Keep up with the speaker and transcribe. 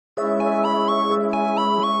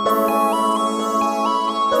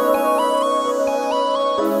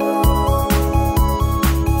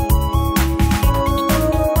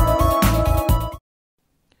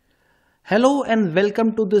Hello and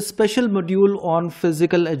welcome to this special module on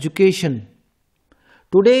physical education.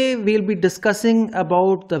 Today we'll be discussing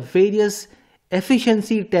about the various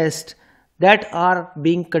efficiency tests that are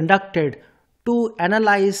being conducted to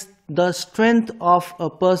analyze the strength of a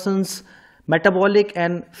person's metabolic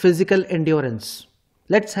and physical endurance.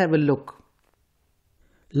 Let's have a look.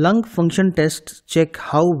 Lung function tests check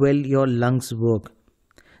how well your lungs work.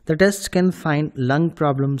 The tests can find lung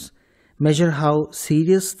problems, measure how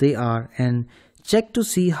serious they are, and check to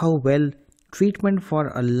see how well treatment for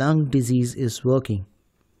a lung disease is working.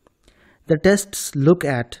 The tests look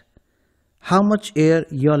at how much air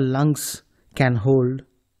your lungs can hold,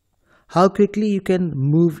 how quickly you can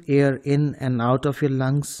move air in and out of your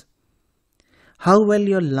lungs, how well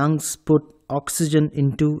your lungs put oxygen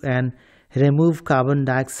into and remove carbon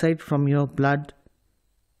dioxide from your blood.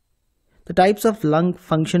 The types of lung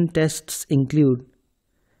function tests include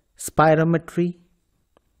spirometry,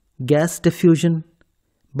 gas diffusion,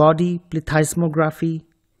 body plethysmography,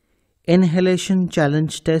 inhalation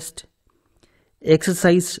challenge test,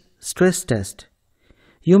 exercise stress test.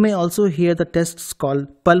 You may also hear the tests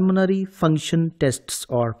called pulmonary function tests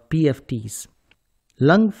or PFTs.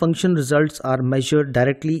 Lung function results are measured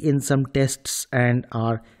directly in some tests and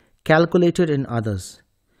are calculated in others.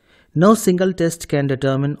 No single test can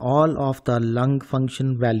determine all of the lung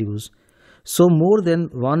function values, so more than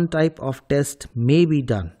one type of test may be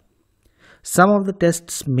done. Some of the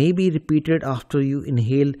tests may be repeated after you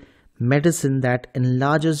inhale medicine that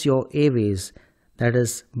enlarges your airways, that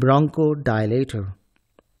is bronchodilator.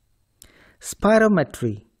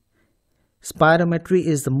 Spirometry. Spirometry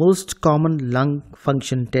is the most common lung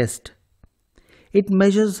function test. It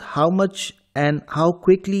measures how much and how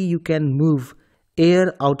quickly you can move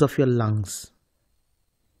air out of your lungs.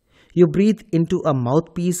 You breathe into a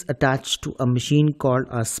mouthpiece attached to a machine called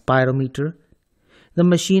a spirometer. The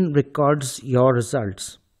machine records your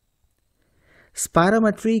results.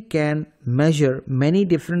 Spirometry can measure many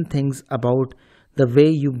different things about the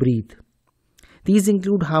way you breathe. These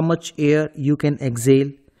include how much air you can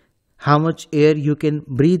exhale, how much air you can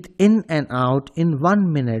breathe in and out in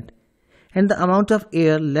 1 minute, and the amount of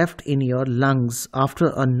air left in your lungs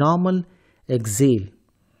after a normal exhale.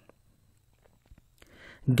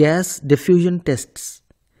 Gas diffusion tests.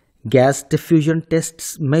 Gas diffusion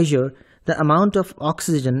tests measure the amount of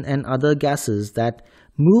oxygen and other gases that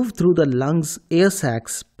move through the lungs' air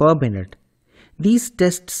sacs per minute. These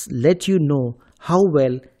tests let you know how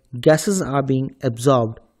well gases are being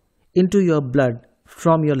absorbed into your blood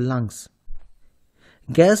from your lungs.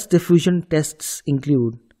 Gas diffusion tests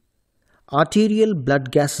include arterial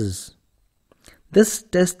blood gases. This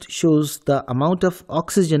test shows the amount of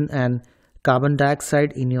oxygen and carbon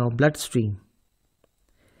dioxide in your bloodstream.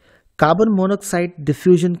 Carbon monoxide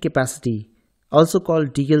diffusion capacity, also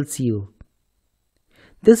called DLCO.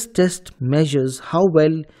 This test measures how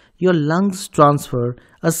well your lungs transfer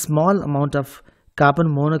a small amount of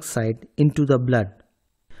carbon monoxide into the blood.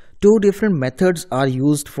 Two different methods are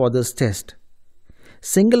used for this test.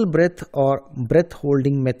 Single breath or breath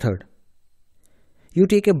holding method. You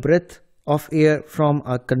take a breath of air from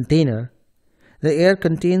a container. The air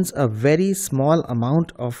contains a very small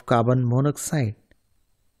amount of carbon monoxide.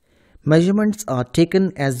 Measurements are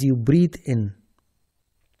taken as you breathe in.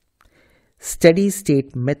 Steady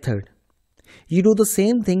state method. You do the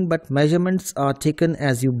same thing but measurements are taken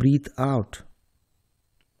as you breathe out.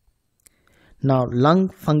 Now, lung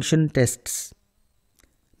function tests.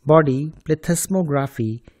 Body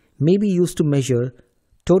plethysmography may be used to measure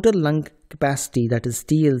total lung capacity, that is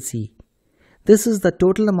TLC. This is the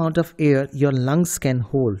total amount of air your lungs can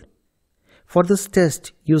hold. For this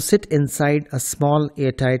test, you sit inside a small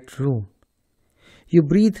airtight room. You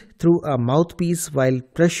breathe through a mouthpiece while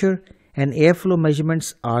pressure and airflow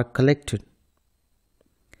measurements are collected.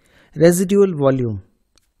 Residual volume,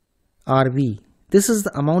 RV. This is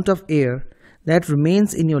the amount of air that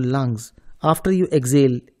remains in your lungs after you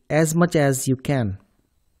exhale as much as you can.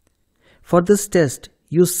 For this test,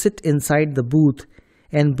 you sit inside the booth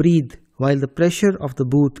and breathe while the pressure of the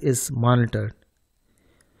booth is monitored.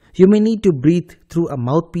 You may need to breathe through a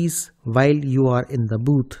mouthpiece while you are in the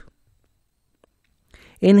booth.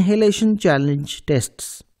 Inhalation challenge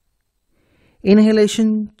tests.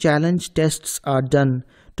 Inhalation challenge tests are done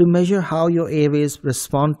to measure how your airways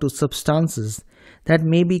respond to substances that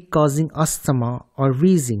may be causing asthma or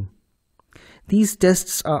wheezing. These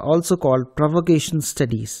tests are also called provocation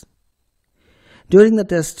studies. During the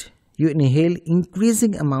test, you inhale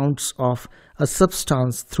increasing amounts of a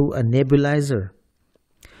substance through a nebulizer.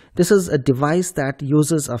 This is a device that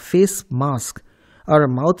uses a face mask or a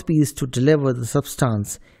mouthpiece to deliver the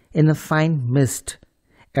substance in a fine mist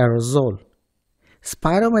aerosol.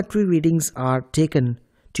 Spirometry readings are taken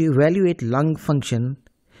to evaluate lung function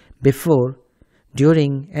before,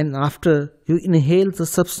 during, and after you inhale the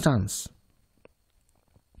substance.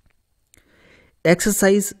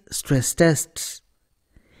 Exercise stress tests.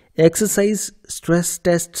 Exercise stress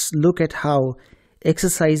tests look at how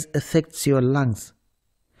exercise affects your lungs.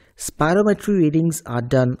 Spirometry readings are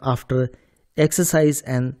done after exercise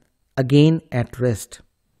and again at rest.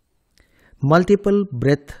 Multiple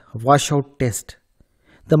breath washout test.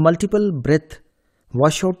 The multiple breath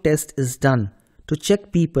washout test is done to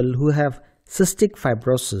check people who have cystic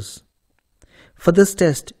fibrosis. For this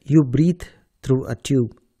test, you breathe through a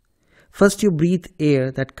tube. First you breathe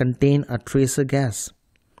air that contain a tracer gas.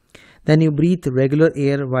 Then you breathe regular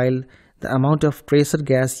air while the amount of tracer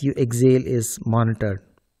gas you exhale is monitored.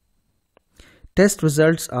 Test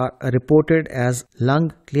results are reported as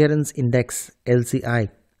Lung Clearance Index (LCI).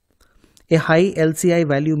 A high LCI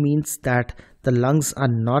value means that the lungs are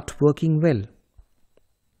not working well.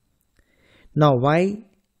 Now, why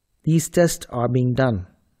these tests are being done?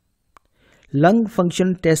 Lung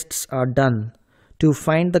function tests are done to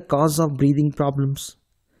find the cause of breathing problems,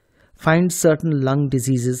 find certain lung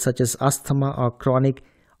diseases such as asthma or chronic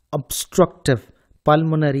obstructive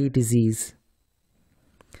pulmonary disease,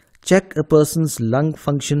 check a person's lung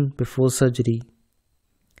function before surgery,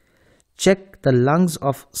 check the lungs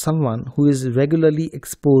of someone who is regularly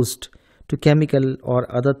exposed to chemical or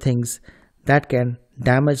other things that can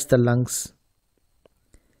damage the lungs,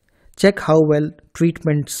 check how well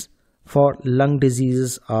treatments for lung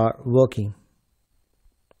diseases are working.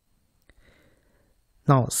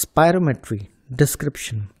 Now, spirometry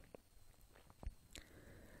description.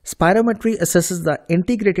 Spirometry assesses the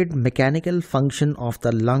integrated mechanical function of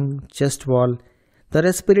the lung, chest wall, the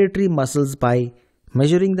respiratory muscles by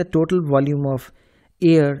measuring the total volume of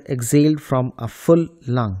air exhaled from a full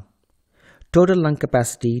lung, total lung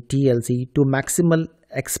capacity TLC, to maximal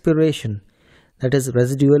expiration, that is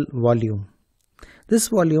residual volume. This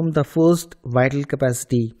volume, the forced vital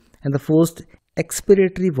capacity, and the forced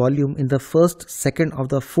expiratory volume in the first second of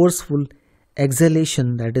the forceful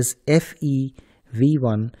exhalation, that is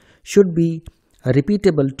FEV1, should be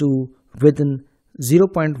repeatable to within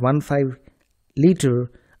 0.15 liter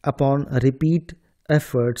upon repeat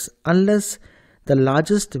efforts unless the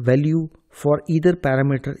largest value for either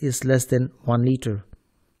parameter is less than 1 liter.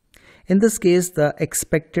 In this case, the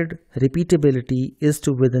expected repeatability is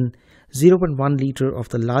to within 0.1 liter of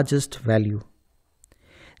the largest value.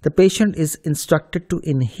 The patient is instructed to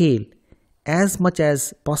inhale as much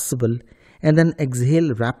as possible and then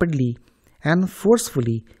exhale rapidly and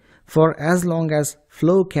forcefully for as long as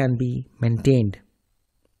flow can be maintained.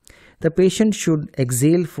 The patient should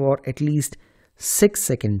exhale for at least 6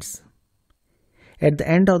 seconds. At the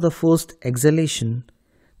end of the forced exhalation,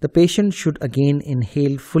 the patient should again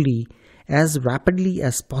inhale fully as rapidly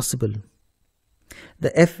as possible. The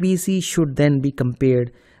FVC should then be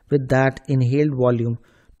compared with that inhaled volume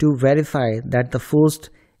to verify that the forced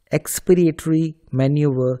expiratory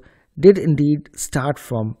maneuver did indeed start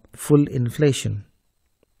from full inflation.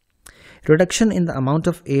 Reduction in the amount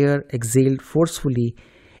of air exhaled forcefully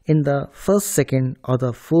in the first second of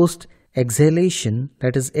the forced exhalation,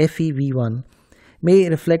 that is FEV1, may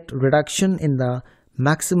reflect reduction in the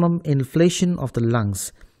maximum inflation of the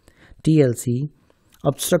lungs, TLC,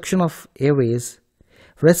 obstruction of airways,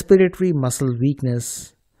 respiratory muscle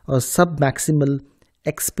weakness, or submaximal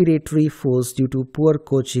expiratory force due to poor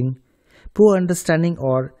coaching, poor understanding,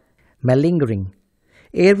 or malingering.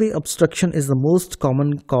 Airway obstruction is the most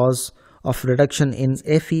common cause of reduction in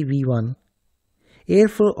FEV1.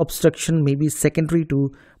 Airflow obstruction may be secondary to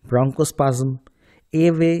bronchospasm,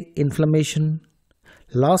 airway inflammation,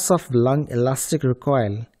 loss of lung elastic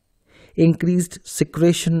recoil, increased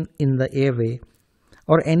secretion in the airway,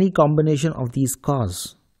 or any combination of these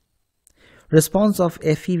causes. Response of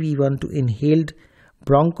FEV1 to inhaled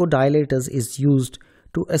bronchodilators is used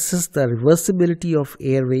to assess the reversibility of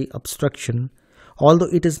airway obstruction, although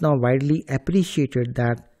it is now widely appreciated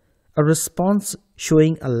that a response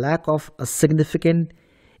showing a lack of a significant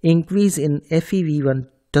increase in FEV1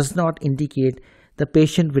 does not indicate the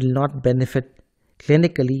patient will not benefit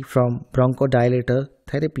clinically from bronchodilator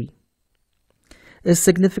therapy. A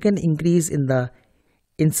significant increase in the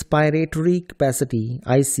inspiratory capacity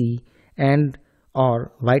IC and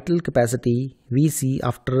or vital capacity VC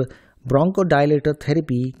after bronchodilator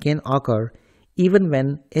therapy can occur even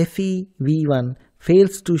when FEV1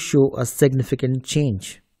 fails to show a significant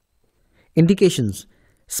change. Indications: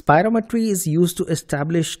 spirometry is used to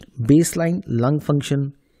establish baseline lung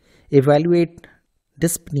function, evaluate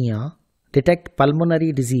dyspnea, detect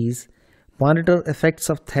pulmonary disease, monitor effects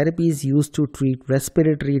of therapies used to treat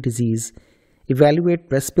respiratory disease, evaluate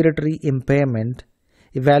respiratory impairment,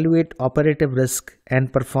 evaluate operative risk,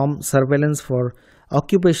 and perform surveillance for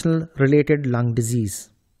occupational related lung disease.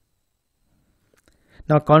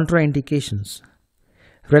 Now, contraindications.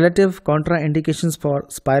 Relative contraindications for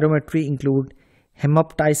spirometry include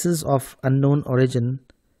hemoptysis of unknown origin,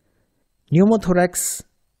 pneumothorax,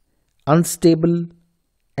 unstable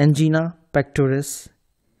angina pectoris,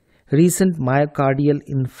 recent myocardial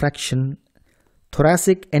infarction,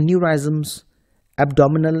 thoracic aneurysms,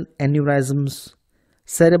 abdominal aneurysms,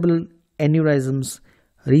 cerebral aneurysms,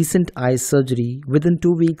 recent eye surgery within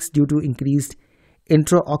 2 weeks due to increased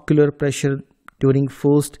intraocular pressure during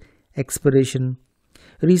forced expiration,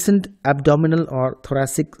 recent abdominal or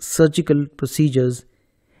thoracic surgical procedures,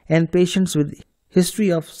 and patients with history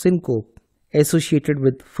of syncope associated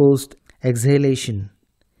with forced exhalation.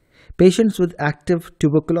 Patients with active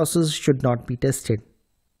tuberculosis should not be tested.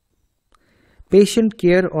 Patient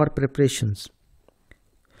care or preparations.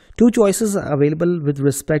 2 choices are available with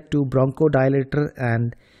respect to bronchodilator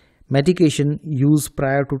and medication use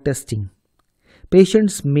prior to testing.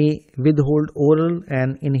 Patients may withhold oral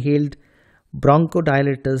and inhaled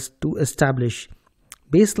bronchodilators to establish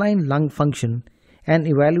baseline lung function and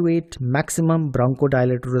evaluate maximum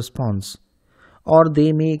bronchodilator response, or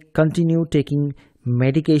they may continue taking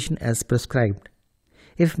medication as prescribed.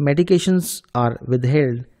 If medications are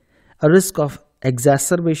withheld, a risk of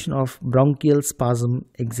exacerbation of bronchial spasm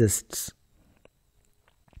exists.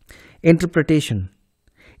 Interpretation.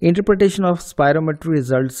 Interpretation of spirometry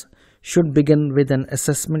results should begin with an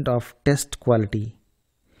assessment of test quality.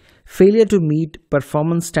 Failure to meet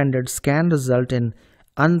performance standards can result in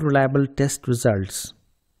unreliable test results.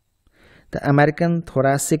 The American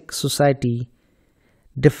Thoracic Society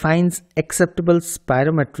defines acceptable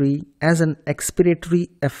spirometry as an expiratory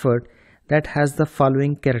effort that has the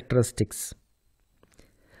following characteristics.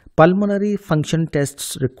 Pulmonary function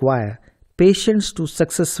tests require patients to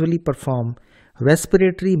successfully perform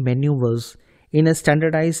respiratory maneuvers in a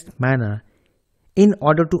standardized manner in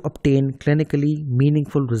order to obtain clinically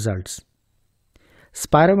meaningful results.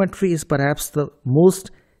 Spirometry is perhaps the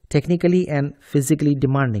most technically and physically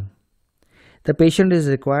demanding. The patient is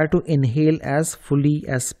required to inhale as fully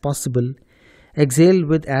as possible, exhale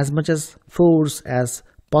with as much as force as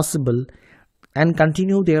possible, and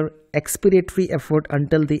continue their expiratory effort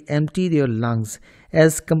until they empty their lungs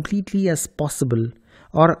as completely as possible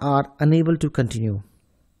or are unable to continue.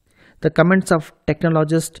 The comments of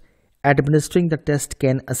technologists administering the test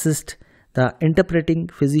can assist the interpreting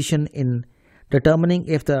physician in determining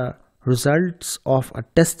if the results of a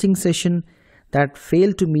testing session that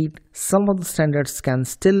fail to meet some of the standards can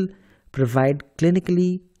still provide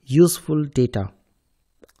clinically useful data.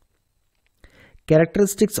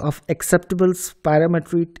 Characteristics of acceptable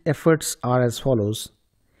spirometry efforts are as follows.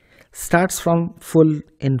 Starts from full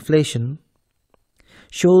inflation,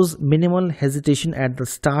 shows minimal hesitation at the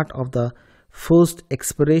start of the forced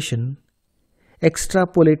expiration,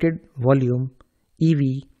 extrapolated volume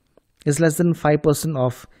EV is less than 5%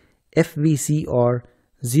 of FVC or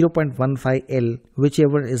 0.15 L,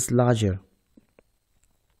 whichever is larger.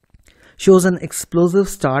 Shows an explosive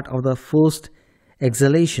start of the forced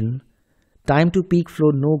exhalation, time to peak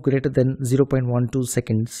flow no greater than 0.12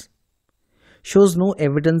 seconds. Shows no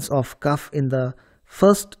evidence of cough in the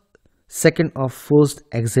first second of forced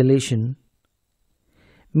exhalation.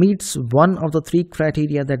 Meets one of the 3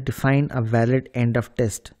 criteria that define a valid end of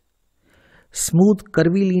test. Smooth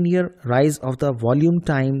curvilinear rise of the volume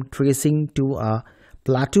time tracing to a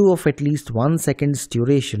plateau of at least 1 second's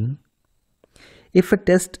duration. If a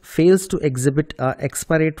test fails to exhibit a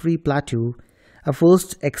expiratory plateau, a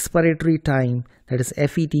forced expiratory time, that is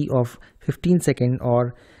FET, of 15 seconds,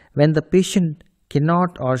 or when the patient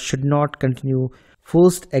cannot or should not continue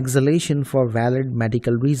forced exhalation for valid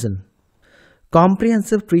medical reason.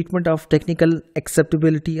 Comprehensive treatment of technical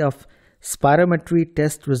acceptability of spirometry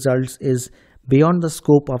test results is beyond the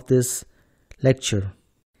scope of this lecture.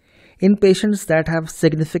 In patients that have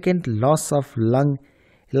significant loss of lung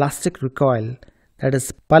elastic recoil, that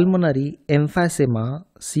is pulmonary emphysema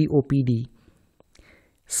 (COPD),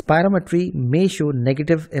 spirometry may show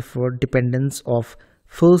negative effort dependence of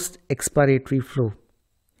forced expiratory flow.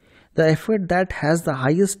 The effort that has the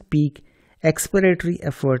highest peak expiratory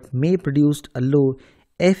effort may produce a low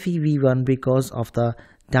FEV1 because of the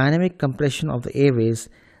dynamic compression of the airways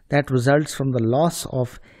that results from the loss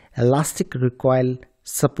of elastic recoil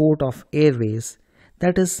support of airways,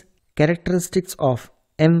 that is characteristics of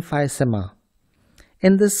emphysema.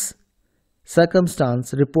 In this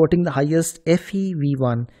circumstance, reporting the highest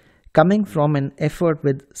FEV1 coming from an effort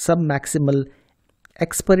with submaximal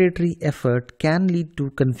expiratory effort can lead to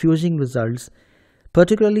confusing results,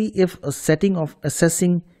 particularly if a setting of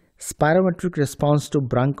assessing spirometric response to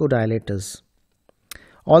bronchodilators.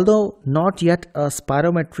 Although not yet a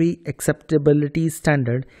spirometry acceptability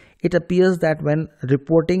standard, it appears that when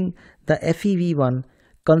reporting the FEV1,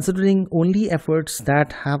 considering only efforts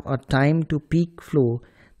that have a time to peak flow,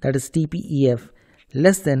 that is TPEF,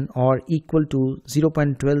 less than or equal to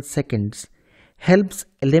 0.12 seconds, helps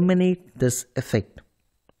eliminate this effect.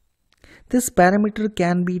 This parameter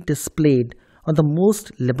can be displayed on the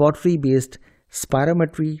most laboratory-based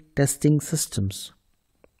spirometry testing systems.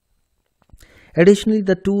 Additionally,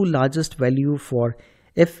 the two largest value for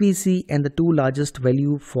FVC and the two largest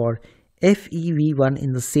value for FEV1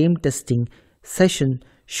 in the same testing session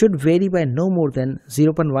should vary by no more than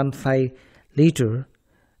 0.15 liter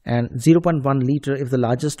and 0.1 liter if the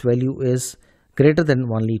largest value is greater than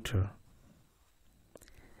 1 liter.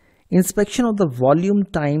 Inspection of the volume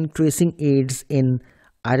time tracing aids in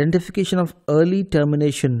identification of early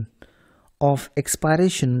termination of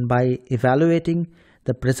expiration by evaluating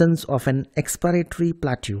the presence of an expiratory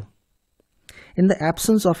plateau. In the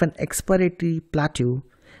absence of an expiratory plateau,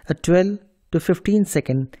 a 12 to 15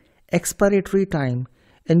 second expiratory time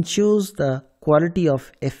ensures the quality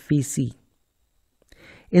of FVC.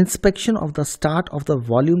 Inspection of the start of the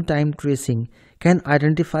volume time tracing can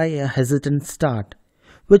identify a hesitant start,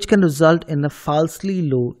 which can result in a falsely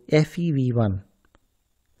low FEV1.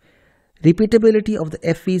 Repeatability of the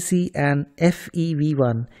FVC and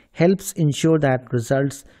FEV1 helps ensure that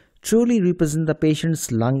results truly represent the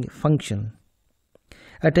patient's lung function.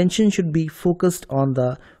 Attention should be focused on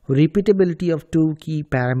the repeatability of two key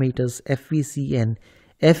parameters, FVC and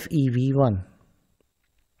FEV1.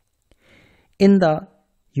 In the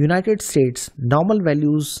United States, normal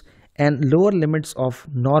values and lower limits of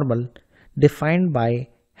normal defined by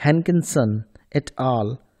Hankinson et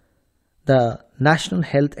al., the National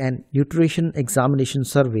Health and Nutrition Examination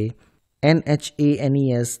Survey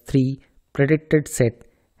NHANES 3 predicted set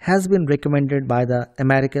has been recommended by the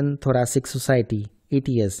American Thoracic Society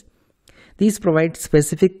ATS. These provide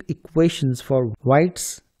specific equations for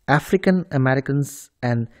whites, African Americans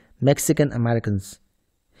and Mexican Americans.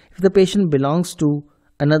 If the patient belongs to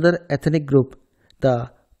another ethnic group,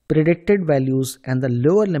 the predicted values and the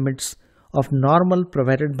lower limits of normal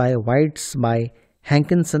provided by whites by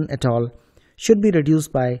Hankinson et al. Should be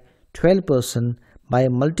reduced by 12% by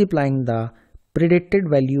multiplying the predicted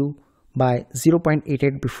value by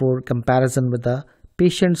 0.88 before comparison with the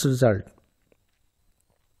patient's result.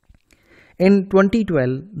 In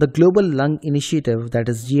 2012, the Global Lung Initiative, that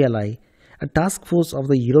is GLI, a task force of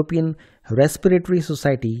the European Respiratory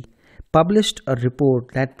Society, published a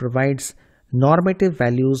report that provides normative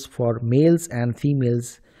values for males and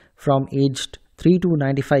females from aged 3 to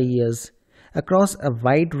 95 years across a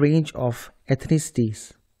wide range of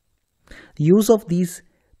ethnicities. The use of these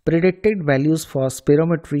predicted values for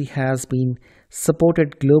spirometry has been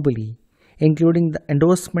supported globally, including the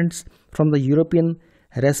endorsements from the European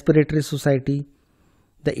Respiratory Society,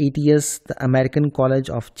 the ATS, the American College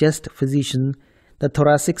of Chest Physicians, the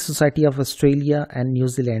Thoracic Society of Australia and New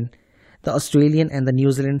Zealand, the Australian and the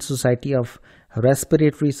New Zealand Society of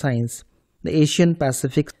Respiratory Science, the Asian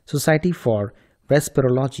Pacific Society for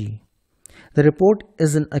Respirology. The report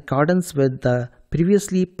is in accordance with the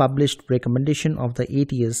previously published recommendation of the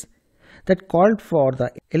ATS that called for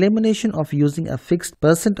the elimination of using a fixed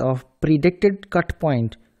percent of predicted cut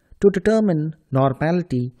point to determine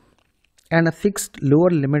normality and a fixed lower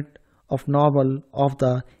limit of normal of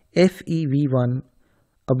the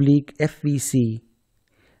FEV1/FVC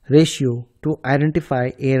ratio to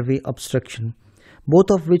identify airway obstruction,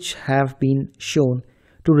 both of which have been shown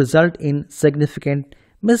to result in significant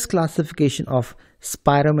misclassification of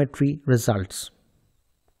spirometry results.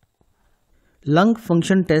 Lung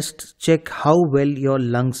function tests check how well your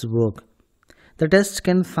lungs work. The tests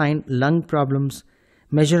can find lung problems,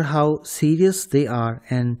 measure how serious they are,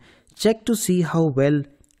 and check to see how well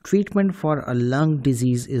treatment for a lung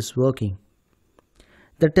disease is working.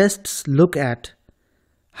 The tests look at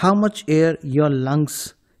how much air your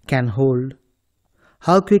lungs can hold,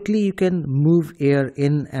 how quickly you can move air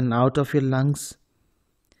in and out of your lungs,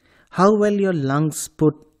 how well your lungs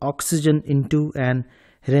put oxygen into and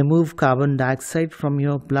remove carbon dioxide from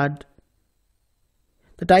your blood.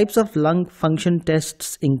 The types of lung function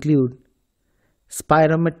tests include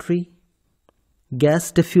spirometry,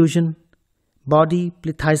 gas diffusion, body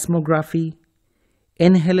plethysmography,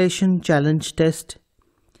 inhalation challenge test,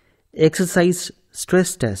 exercise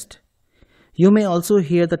stress test. You may also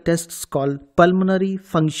hear the tests called pulmonary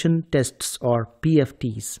function tests or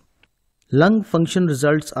PFTs. Lung function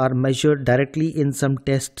results are measured directly in some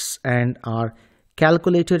tests and are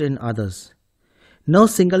calculated in others. No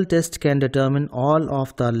single test can determine all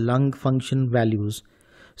of the lung function values,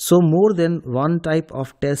 so more than one type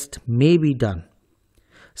of test may be done.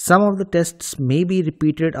 Some of the tests may be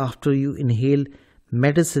repeated after you inhale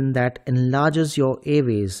medicine that enlarges your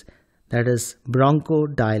airways, that is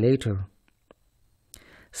bronchodilator.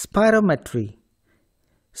 Spirometry.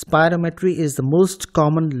 Spirometry is the most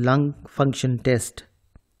common lung function test.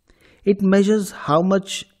 It measures how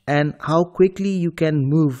much and how quickly you can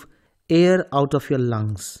move air out of your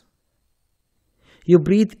lungs. You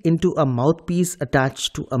breathe into a mouthpiece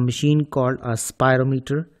attached to a machine called a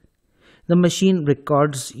spirometer. The machine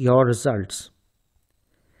records your results.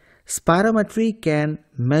 Spirometry can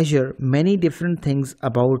measure many different things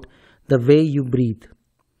about the way you breathe.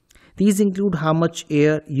 These include how much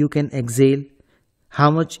air you can exhale, how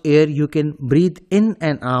much air you can breathe in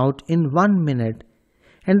and out in 1 minute,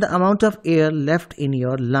 and the amount of air left in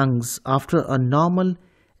your lungs after a normal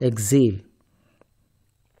exhale.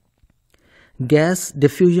 Gas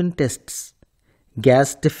diffusion tests.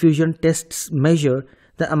 Gas diffusion tests measure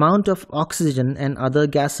the amount of oxygen and other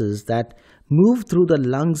gases that move through the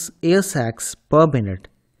lungs' air sacs per minute.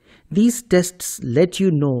 These tests let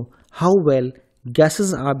you know how well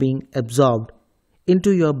gases are being absorbed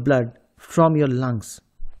into your blood from your lungs.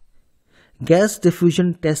 Gas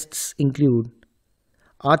diffusion tests include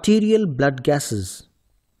arterial blood gases.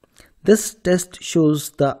 This test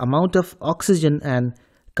shows the amount of oxygen and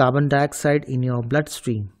carbon dioxide in your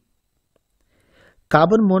bloodstream.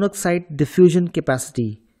 Carbon monoxide diffusion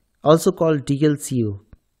capacity, also called DLCO.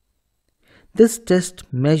 This test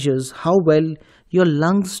measures how well your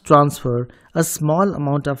lungs transfer a small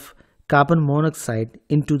amount of carbon monoxide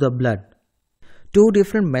into the blood. Two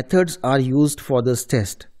different methods are used for this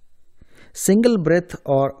test. Single breath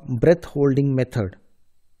or breath holding method.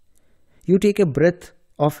 You take a breath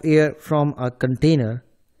of air from a container.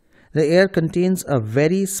 The air contains a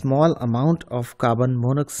very small amount of carbon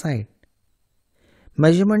monoxide.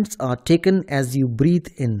 Measurements are taken as you breathe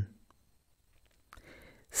in.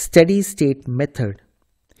 Steady state method.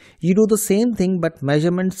 You do the same thing but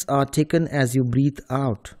measurements are taken as you breathe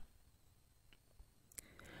out.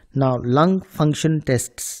 Now, lung function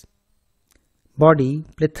tests. Body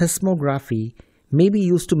plethysmography may be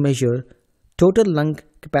used to measure total lung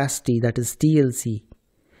capacity, that is TLC.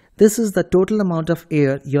 This is the total amount of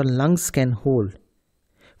air your lungs can hold.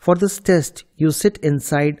 For this test, you sit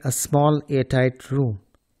inside a small airtight room.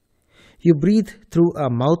 You breathe through a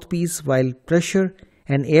mouthpiece while pressure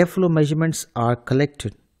and airflow measurements are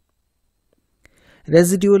collected.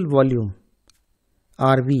 Residual volume,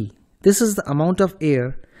 RV. This is the amount of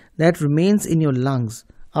air that remains in your lungs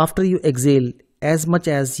after you exhale as much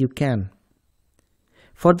as you can.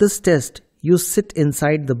 For this test, you sit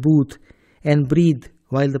inside the booth and breathe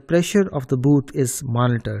while the pressure of the booth is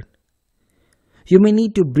monitored. You may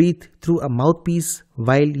need to breathe through a mouthpiece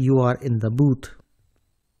while you are in the booth.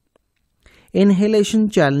 Inhalation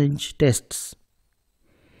challenge tests.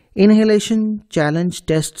 Inhalation challenge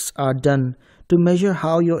tests are done to measure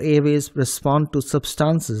how your airways respond to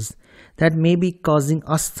substances that may be causing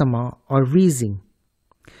asthma or wheezing.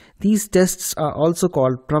 These tests are also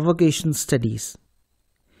called provocation studies.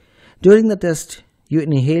 During the test, you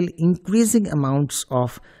inhale increasing amounts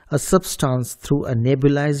of a substance through a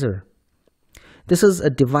nebulizer. This is a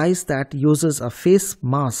device that uses a face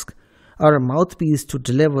mask or a mouthpiece to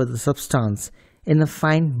deliver the substance in a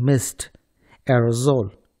fine mist,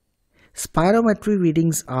 aerosol. Spirometry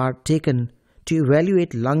readings are taken to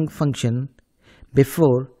evaluate lung function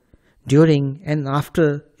before, during, and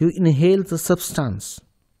after you inhale the substance.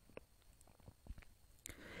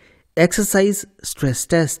 Exercise stress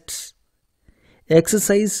tests.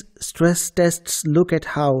 Exercise stress tests look at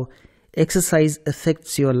how exercise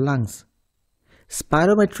affects your lungs.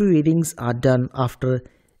 Spirometry readings are done after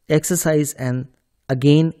exercise and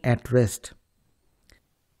again at rest.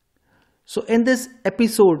 So in this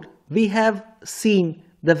episode, we have seen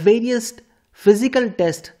the various physical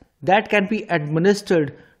tests that can be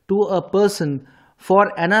administered to a person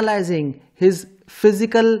for analyzing his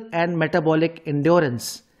physical and metabolic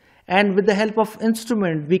endurance. And with the help of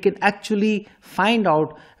instrument, we can actually find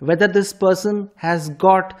out whether this person has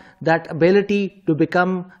got that ability to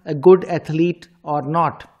become a good athlete or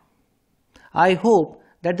not. I hope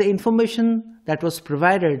that the information that was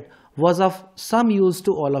provided was of some use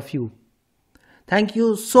to all of you. Thank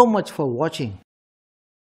you so much for watching.